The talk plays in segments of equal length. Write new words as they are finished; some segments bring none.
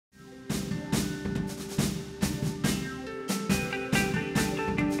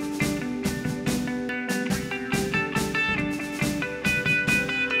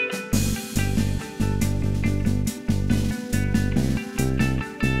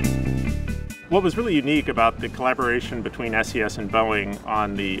What was really unique about the collaboration between SES and Boeing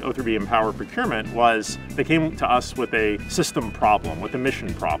on the O3b mPOWER procurement was they came to us with a system problem, with a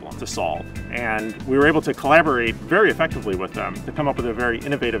mission problem to solve. And we were able to collaborate very effectively with them to come up with a very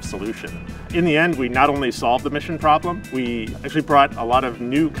innovative solution. In the end, we not only solved the mission problem, we actually brought a lot of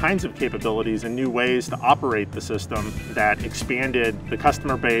new kinds of capabilities and new ways to operate the system that expanded the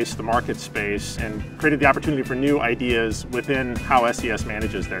customer base, the market space, and created the opportunity for new ideas within how SES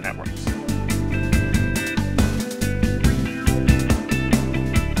manages their networks.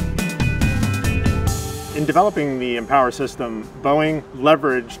 In developing the mPOWER system, Boeing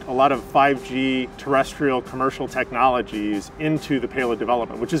leveraged a lot of 5G terrestrial commercial technologies into the payload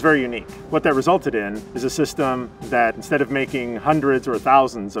development, which is very unique. What that resulted in is a system that, instead of making hundreds or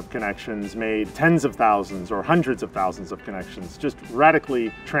thousands of connections, made tens of thousands or hundreds of thousands of connections, just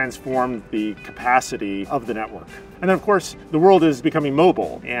radically transformed the capacity of the network. And then, of course, the world is becoming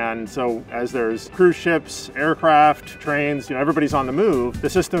mobile. And so as there's cruise ships, aircraft, trains, everybody's on the move, the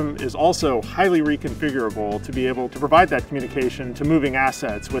system is also highly reconfigurable to be able to provide that communication to moving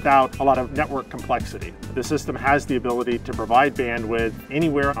assets without a lot of network complexity. The system has the ability to provide bandwidth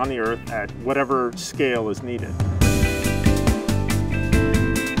anywhere on the Earth at whatever scale is needed.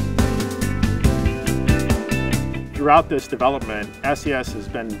 Throughout this development, SES has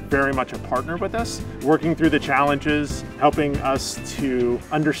been very much a partner with us, working through the challenges, helping us to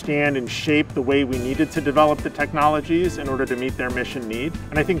understand and shape the way we needed to develop the technologies in order to meet their mission need.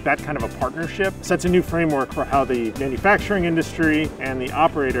 And I think that kind of a partnership sets a new framework for how the manufacturing industry and the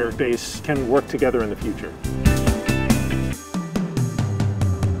operator base can work together in the future.